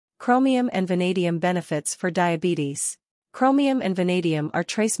Chromium and vanadium benefits for diabetes. Chromium and vanadium are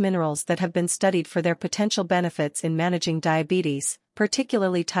trace minerals that have been studied for their potential benefits in managing diabetes,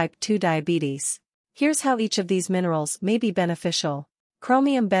 particularly type 2 diabetes. Here's how each of these minerals may be beneficial.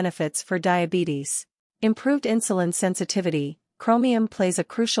 Chromium benefits for diabetes. Improved insulin sensitivity. Chromium plays a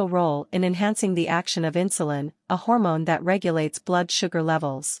crucial role in enhancing the action of insulin, a hormone that regulates blood sugar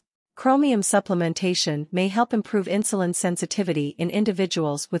levels. Chromium supplementation may help improve insulin sensitivity in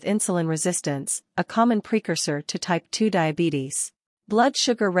individuals with insulin resistance, a common precursor to type 2 diabetes. Blood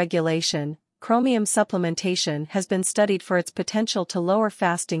sugar regulation. Chromium supplementation has been studied for its potential to lower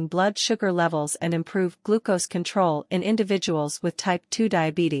fasting blood sugar levels and improve glucose control in individuals with type 2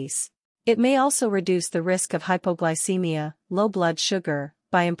 diabetes. It may also reduce the risk of hypoglycemia, low blood sugar,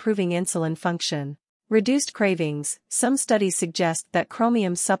 by improving insulin function. Reduced cravings. Some studies suggest that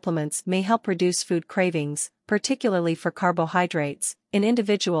chromium supplements may help reduce food cravings, particularly for carbohydrates, in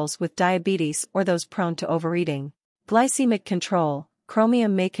individuals with diabetes or those prone to overeating. Glycemic control.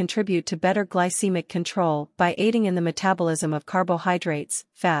 Chromium may contribute to better glycemic control by aiding in the metabolism of carbohydrates,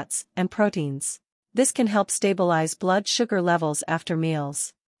 fats, and proteins. This can help stabilize blood sugar levels after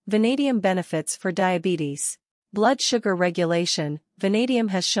meals. Vanadium benefits for diabetes. Blood sugar regulation. Vanadium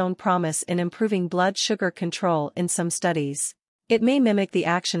has shown promise in improving blood sugar control in some studies. It may mimic the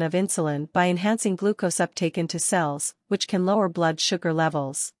action of insulin by enhancing glucose uptake into cells, which can lower blood sugar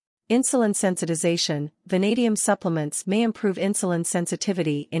levels. Insulin sensitization. Vanadium supplements may improve insulin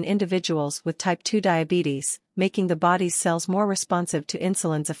sensitivity in individuals with type 2 diabetes, making the body's cells more responsive to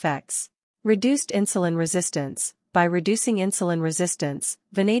insulin's effects. Reduced insulin resistance. By reducing insulin resistance,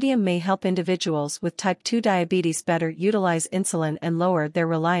 vanadium may help individuals with type 2 diabetes better utilize insulin and lower their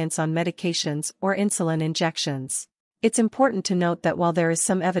reliance on medications or insulin injections. It's important to note that while there is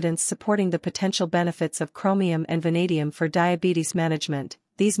some evidence supporting the potential benefits of chromium and vanadium for diabetes management,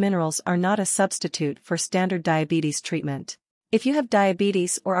 these minerals are not a substitute for standard diabetes treatment. If you have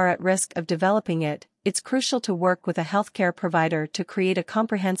diabetes or are at risk of developing it, it's crucial to work with a healthcare provider to create a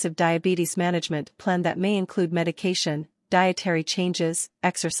comprehensive diabetes management plan that may include medication, dietary changes,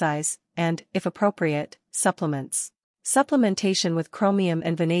 exercise, and, if appropriate, supplements. Supplementation with chromium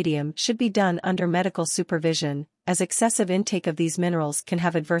and vanadium should be done under medical supervision, as excessive intake of these minerals can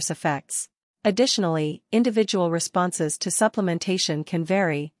have adverse effects. Additionally, individual responses to supplementation can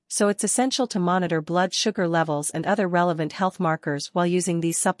vary, so it's essential to monitor blood sugar levels and other relevant health markers while using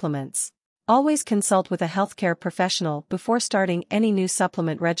these supplements. Always consult with a healthcare professional before starting any new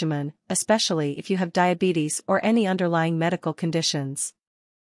supplement regimen, especially if you have diabetes or any underlying medical conditions.